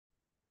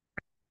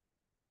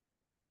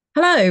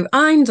Hello,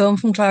 I'm Dawn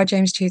from Clara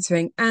James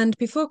Tutoring, and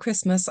before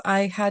Christmas,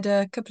 I had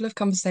a couple of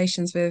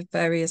conversations with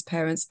various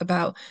parents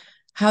about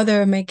how they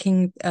were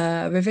making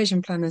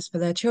revision planners for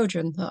their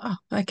children. Thought,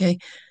 oh, okay,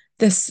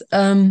 this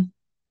I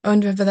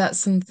wonder whether that's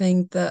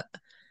something that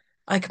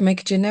I could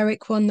make a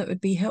generic one that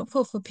would be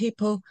helpful for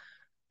people.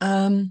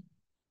 Um,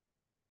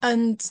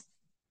 and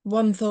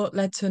one thought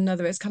led to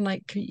another. It's kind of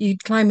like you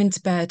climb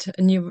into bed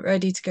and you're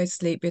ready to go to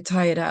sleep, you're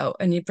tired out,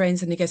 and your brain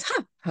suddenly goes,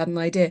 "Ha, had an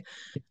idea,"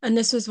 and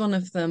this was one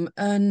of them.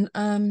 And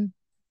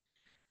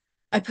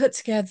I put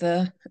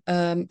together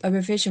a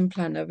revision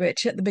planner,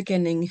 which at the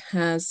beginning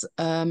has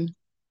a,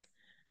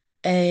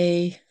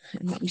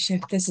 let me show,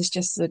 this is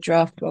just the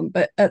draft one,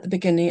 but at the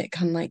beginning it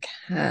kind of like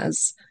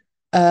has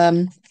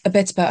a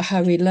bit about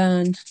how we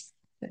learn.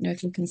 I don't know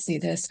if you can see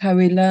this, how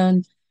we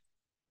learn.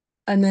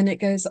 And then it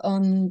goes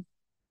on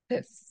a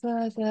bit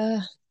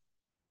further,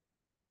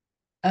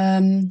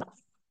 um,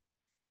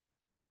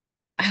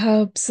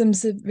 how some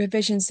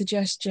revision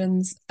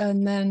suggestions,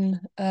 and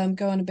then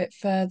go on a bit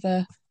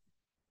further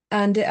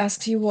and it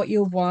asks you what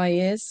your why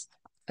is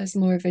as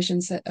more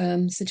revision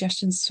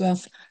suggestions as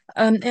well.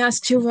 It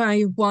asks you why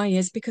your why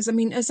is because I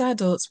mean, as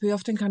adults, we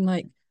often kind of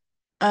like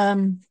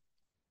um,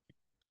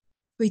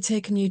 we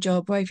take a new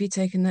job. Why have you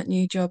taken that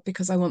new job?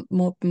 Because I want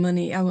more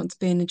money. I want to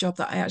be in a job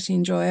that I actually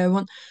enjoy. I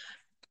want,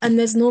 and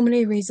there's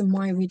normally a reason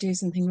why we do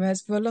something.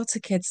 Whereas for a lot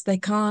of kids, they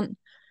can't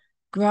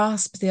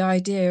grasp the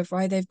idea of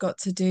why they've got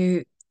to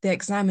do the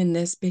exam in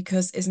this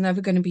because it's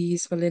never going to be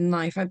useful in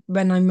life.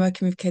 When I'm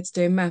working with kids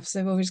doing maths,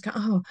 they've always go,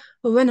 "Oh,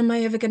 well, when am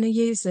I ever going to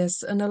use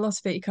this?" And a lot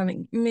of it, you kind of,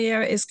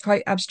 yeah, it's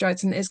quite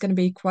abstract and it's going to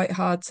be quite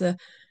hard to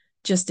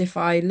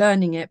justify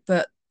learning it.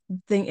 But I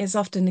think it's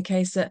often the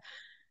case that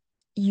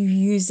you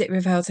use it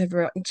without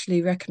ever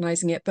actually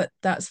recognizing it. But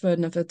that's for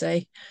another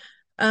day.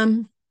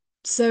 Um,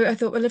 so I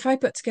thought, well, if I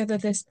put together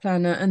this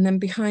planner and then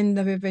behind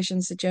the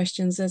revision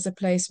suggestions, there's a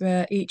place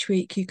where each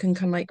week you can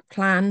kind of like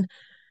plan,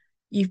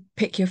 you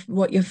pick your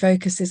what your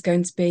focus is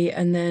going to be,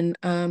 and then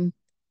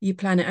you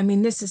plan it. I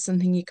mean, this is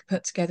something you could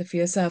put together for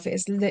yourself.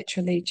 It's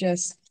literally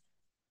just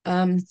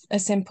a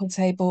simple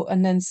table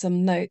and then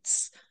some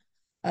notes,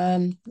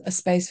 a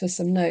space for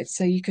some notes.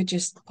 So you could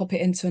just pop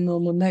it into a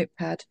normal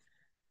notepad.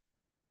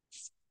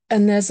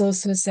 And there's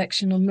also a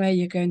section on where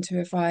you're going to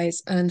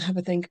revise and have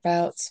a think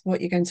about what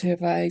you're going to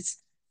revise.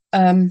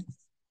 Um,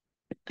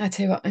 I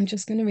tell you what, I'm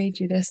just going to read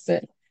you this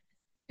bit.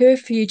 Here are a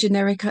few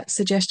generic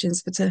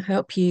suggestions for to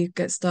help you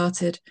get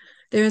started.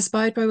 They're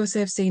inspired by what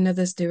I've seen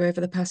others do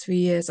over the past few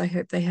years. I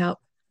hope they help.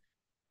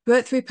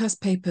 Work through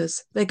past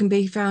papers. They can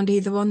be found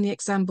either on the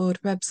exam board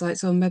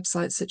websites or on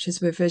websites such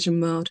as Revision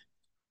World.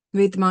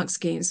 Read the mark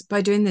schemes.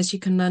 By doing this, you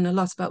can learn a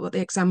lot about what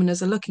the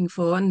examiners are looking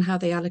for and how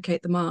they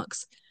allocate the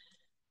marks.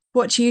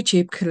 Watch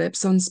YouTube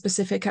clips on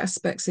specific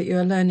aspects that you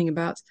are learning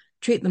about.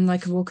 Treat them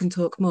like a walk and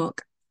talk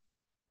mock.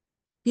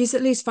 Use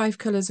at least 5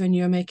 colours when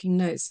you are making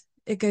notes.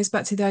 It goes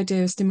back to the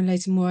idea of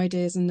stimulating more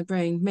ideas in the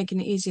brain,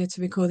 making it easier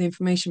to recall the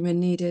information when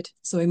needed.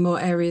 So, in more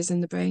areas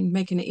in the brain,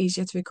 making it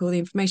easier to recall the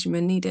information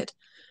when needed.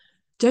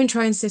 Don't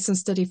try and sit and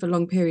study for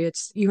long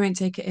periods. You won't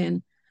take it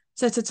in.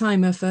 Set a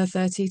timer for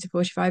 30 to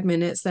 45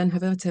 minutes, then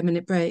have a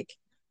 10-minute break.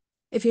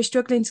 If you're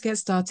struggling to get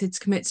started,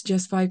 commit to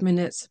just 5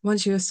 minutes.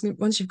 Once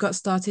you've got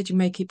started, you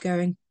may keep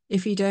going.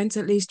 If you don't,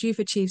 at least you've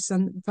achieved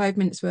some 5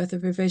 minutes worth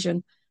of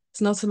revision.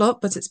 It's not a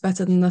lot, but it's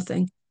better than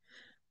nothing.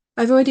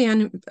 I've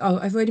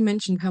already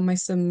mentioned how my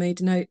son made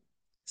a note.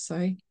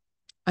 Sorry.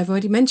 I've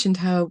already mentioned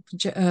how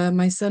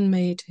my son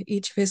made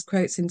each of his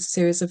quotes into a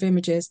series of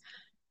images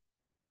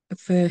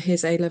for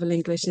his A-level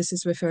English. This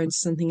is referring to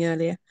something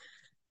earlier.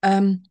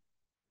 Um,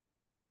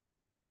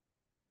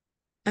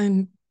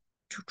 and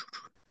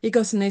he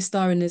got an A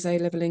star in his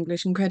A-level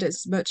English and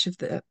credits much of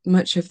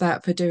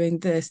that for doing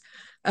this.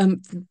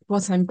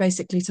 What I'm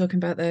basically talking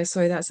about there,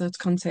 sorry, that's out of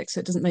context, so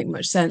it doesn't make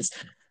much sense.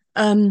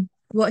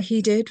 What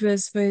he did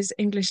was for his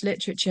English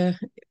literature,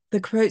 the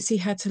quotes he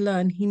had to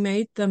learn, he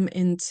made them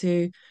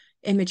into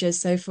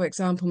images. So, for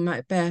example,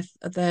 Macbeth,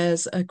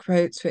 there's a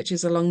quote which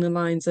is along the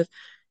lines of,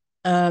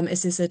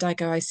 "Is this a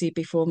dagger I see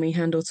before me,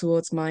 handle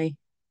towards my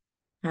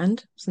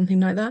hand?" Something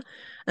like that.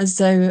 And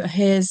so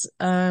his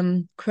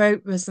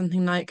quote was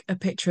something like a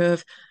picture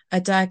of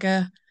a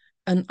dagger,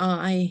 an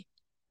eye,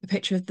 a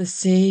picture of the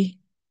sea,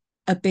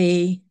 a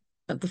bee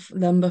at the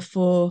number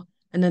four,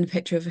 and then a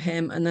picture of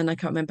him. And then I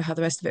can't remember how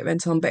the rest of it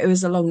went on, but it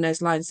was along those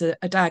lines.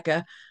 A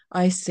dagger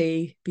I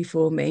see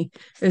before me.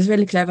 It was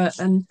really clever.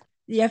 And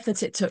the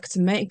effort it took to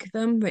make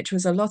them, which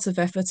was a lot of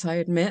effort, I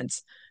admit,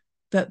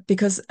 but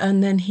because,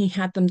 and then he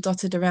had them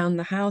dotted around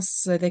the house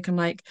so they can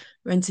like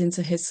went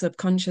into his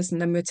subconscious, and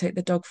then we'd take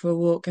the dog for a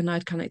walk and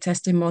I'd kind of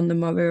test him on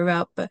them while we were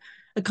out. But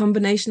a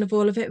combination of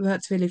all of it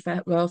worked really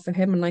well for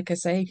him. And like I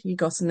say, he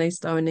got an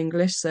A-star in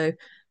English, so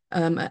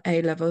at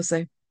A level.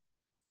 So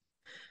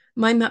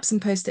mind maps and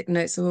post-it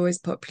notes are always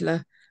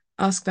popular.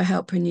 Ask for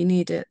help when you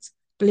need it.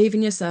 Believe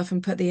in yourself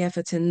and put the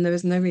effort in. There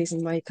is no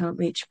reason why you can't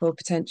reach full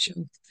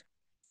potential.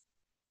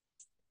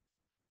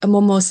 And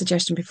one more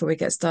suggestion before we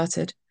get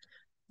started.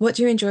 What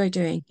do you enjoy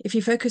doing? If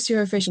you focus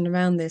your vision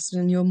around this,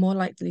 then you're more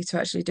likely to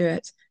actually do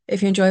it.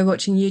 If you enjoy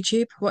watching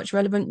YouTube, watch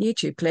relevant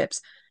YouTube clips.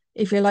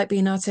 If you like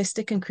being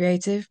artistic and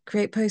creative,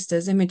 create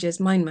posters, images,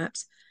 mind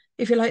maps.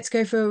 If you like to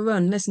go for a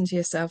run, listen to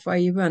yourself while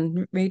you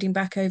run, reading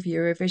back over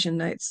your revision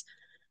notes.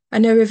 I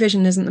know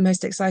revision isn't the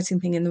most exciting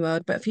thing in the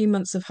world, but a few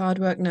months of hard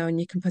work now and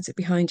you can put it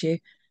behind you.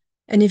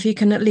 And if you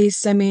can at least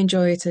semi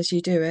enjoy it as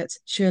you do it,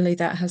 surely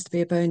that has to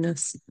be a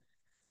bonus.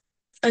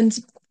 And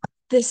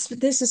this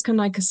is kind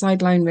of like a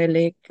sideline,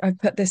 really. I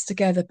put this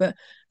together, but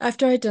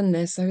after I'd done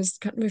this, I was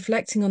kind of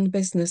reflecting on the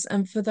business,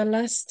 and for the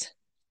last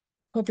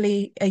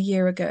probably a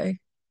year ago,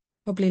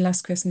 probably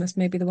last Christmas,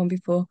 maybe the one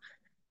before,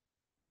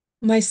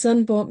 my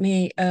son bought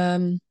me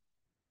a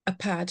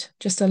pad,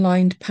 just a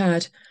lined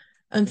pad.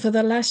 And for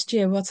the last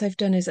year, what I've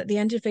done is at the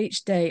end of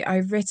each day,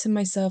 I've written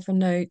myself a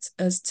note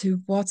as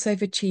to what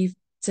I've achieved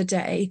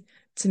today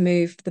to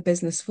move the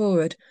business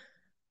forward.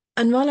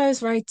 And while I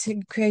was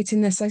writing,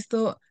 creating this, I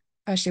thought,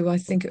 actually, well, I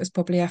think it was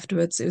probably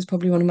afterwards, it was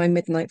probably one of my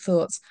midnight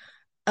thoughts.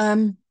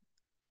 Um,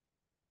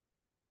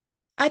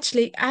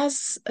 Actually,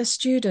 as a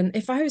student,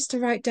 if I was to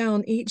write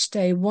down each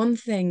day one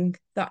thing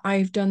that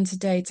I've done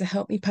today to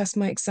help me pass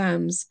my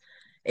exams,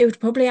 it would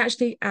probably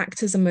actually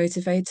act as a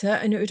motivator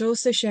and it would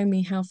also show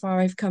me how far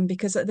I've come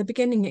because at the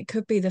beginning it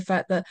could be the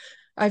fact that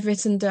I've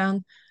written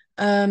down,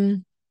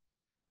 um,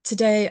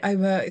 today I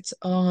worked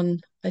on,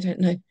 I don't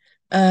know,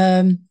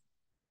 um,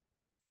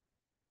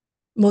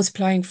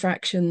 multiplying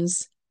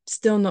fractions.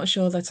 Still not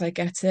sure that I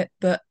get it,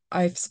 but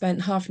I've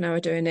spent half an hour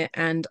doing it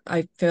and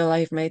I feel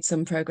I've made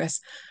some progress.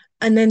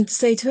 And then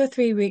say 2 or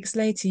 3 weeks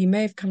later, you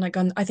may have kind of like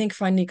gone, I think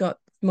finally got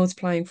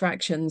multiplying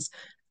fractions,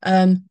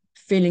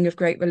 feeling of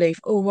great relief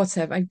or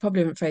whatever. I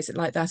probably wouldn't phrase it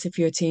like that if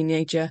you're a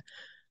teenager.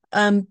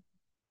 Um,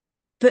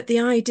 but the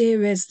idea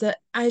is that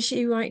as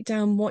you write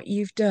down what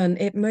you've done,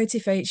 it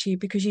motivates you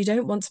because you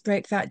don't want to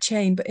break that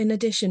chain. But in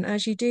addition,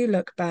 as you do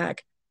look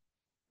back,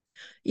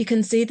 you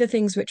can see the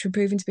things which were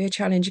proving to be a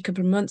challenge a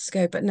couple of months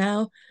ago, but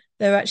now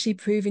they're actually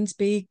proving to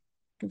be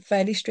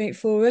fairly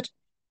straightforward.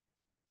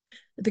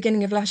 The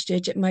beginning of last year,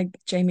 my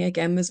Jamie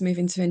again was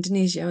moving to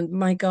Indonesia, and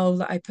my goal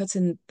that I put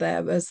in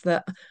there was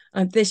that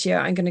this year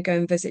I'm going to go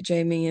and visit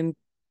Jamie in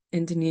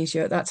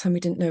Indonesia. At that time, we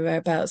didn't know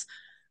whereabouts.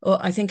 Or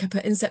I think I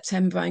put in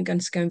September I'm going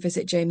to go and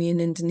visit Jamie in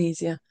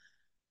Indonesia,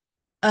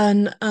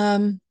 and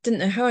didn't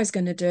know how I was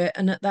going to do it.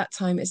 And at that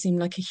time, it seemed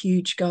like a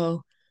huge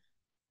goal.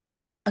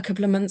 A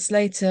couple of months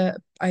later,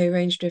 I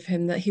arranged with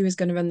him that he was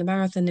going to run the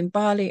marathon in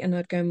Bali and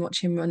I'd go and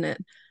watch him run it.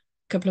 A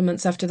couple of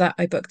months after that,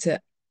 I booked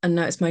it. And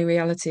now it's my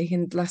reality.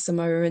 And last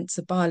summer we went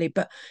to Bali.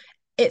 But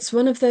it's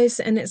one of those,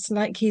 and it's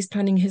like he's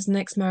planning his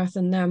next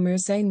marathon now. And we were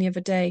saying the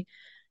other day,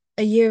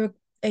 a year,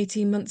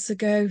 18 months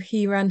ago,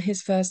 he ran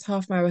his first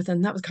half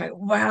marathon. That was kind of,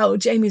 wow,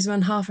 Jamie's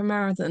run half a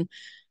marathon.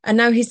 And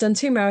now he's done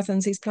two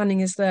marathons. He's planning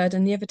his third.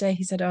 And the other day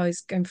he said, oh, he's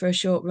going for a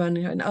short run.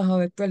 And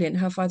oh, brilliant.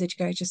 How far did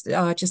you go? Just,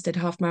 oh, I just did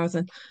half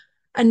marathon.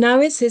 And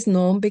now it's his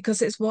norm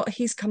because it's what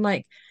he's kind of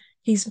like,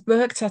 he's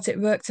worked at it,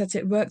 worked at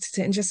it, worked at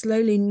it, and just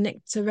slowly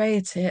nicked away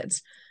at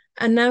it.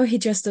 And now he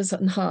just does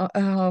a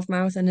half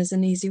marathon as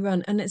an easy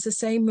run. And it's the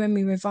same when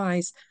we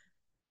revise.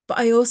 But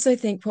I also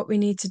think what we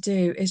need to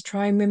do is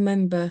try and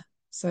remember.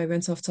 So I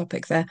went off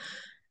topic there.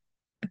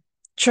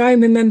 Try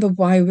and remember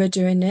why we're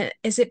doing it.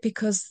 Is it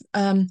because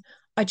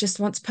I just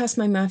want to pass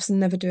my maths and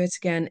never do it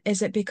again?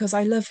 Is it because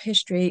I love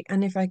history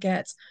and if I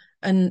get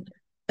an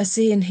a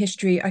C in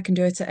history, I can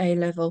do it at A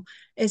level?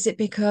 Is it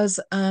because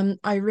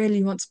I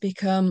really want to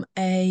become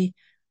a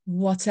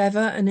whatever,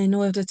 and in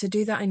order to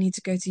do that, I need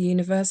to go to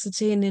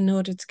university, and in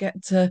order to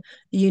get to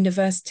the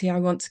university I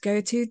want to go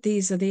to,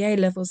 these are the A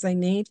levels I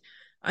need,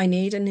 and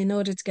in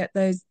order to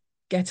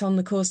get on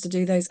the course to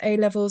do those A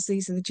levels,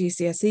 these are the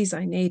GCSEs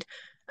I need.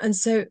 And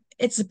so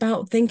it's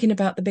about thinking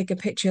about the bigger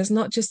picture. It's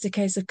not just a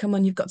case of, come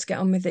on, you've got to get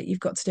on with it,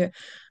 you've got to do it.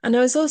 And I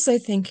was also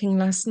thinking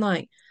last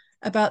night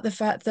about the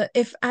fact that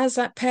if, as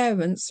at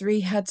parents, we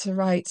had to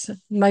write,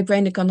 my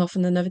brain had gone off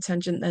on another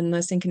tangent then, I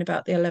was thinking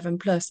about the 11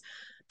 plus.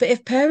 But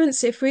if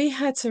parents, if we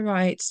had to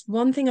write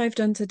one thing I've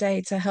done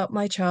today to help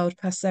my child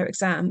pass their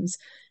exams,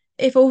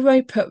 if all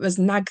I put was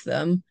nag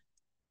them,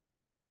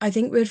 I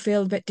think we'd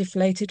feel a bit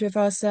deflated with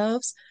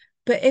ourselves.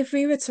 But if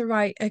we were to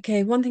write,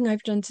 okay, one thing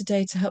I've done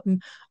today to help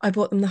them, I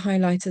bought them the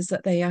highlighters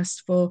that they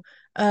asked for.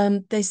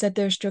 They said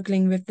they're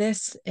struggling with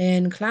this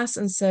in class,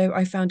 and so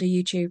I found a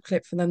YouTube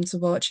clip for them to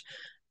watch.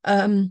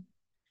 Um,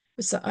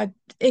 so I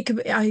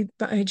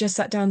just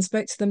sat down and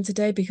spoke to them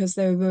today because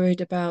they were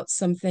worried about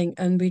something,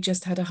 and we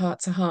just had a heart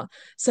to heart.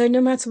 So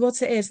no matter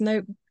what it is,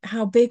 no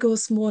how big or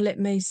small it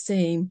may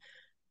seem,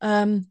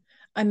 um,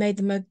 I made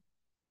them a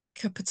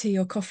cup of tea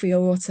or coffee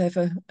or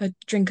whatever, a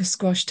drink of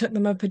squash, took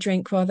them up a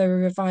drink while they were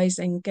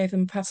revising, gave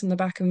them a pat on the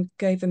back and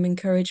gave them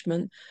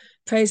encouragement,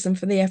 praised them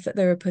for the effort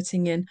they were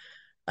putting in.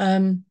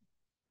 Um,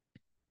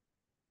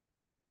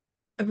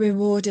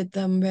 Rewarded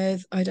them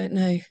with, I don't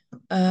know,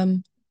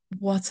 um,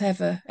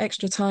 whatever,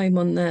 extra time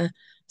on their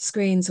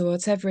screens or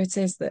whatever it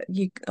is that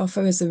you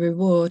offer as a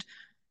reward.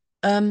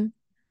 Um,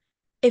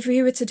 if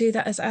we were to do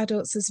that as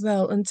adults as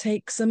well and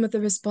take some of the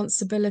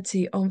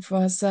responsibility on for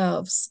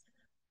ourselves,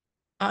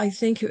 I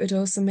think it would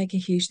also make a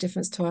huge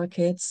difference to our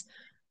kids.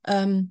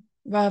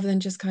 Rather than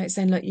just kind of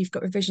saying, look, you've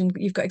got revision,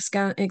 you've got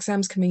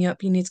exams coming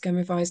up, you need to go and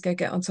revise, go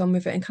get on top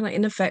with it, and kind of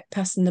in effect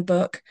passing the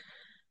book.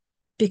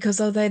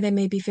 Because although they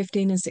may be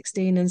 15 and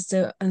 16 and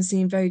still and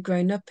seem very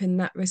grown up in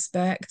that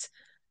respect,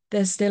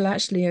 they're still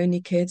actually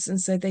only kids, and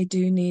so they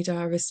do need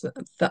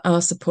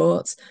our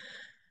support.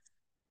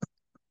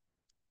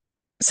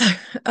 So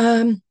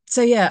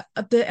so yeah,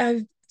 but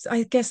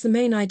I guess the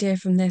main idea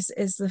from this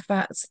is the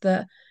fact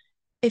that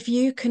if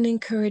you can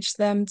encourage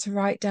them to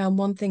write down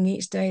one thing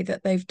each day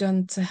that they've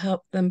done to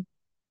help them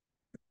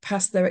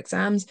pass their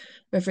exams,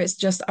 whether it's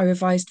just I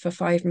revised for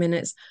 5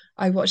 minutes,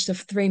 I watched a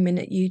 3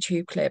 minute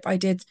YouTube clip, I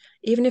did,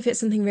 even if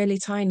it's something really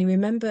tiny,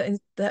 remember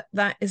that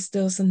that is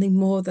still something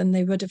more than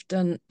they would have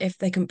done if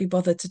they couldn't be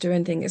bothered to do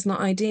anything. It's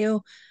not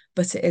ideal,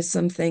 but it is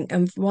something.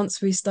 And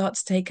once we start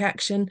to take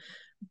action,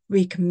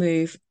 we can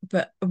move.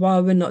 But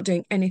while we're not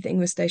doing anything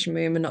with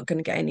stationery, we're not going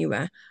to get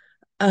anywhere.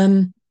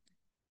 Um,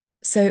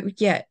 so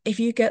yeah, if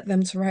you get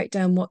them to write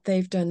down what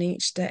they've done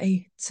each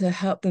day to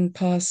help them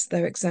pass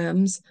their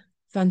exams,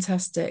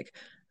 fantastic.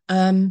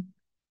 Um,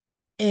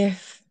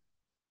 if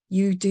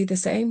you do the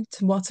same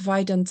to what have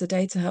I done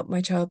today to help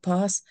my child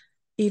pass,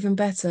 even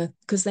better,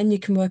 because then you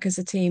can work as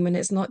a team and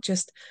it's not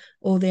just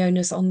all the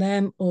onus on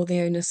them or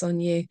the onus on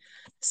you.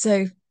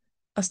 So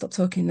I'll stop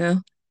talking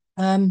now.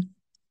 Um,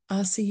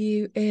 I'll see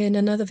you in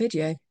another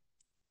video.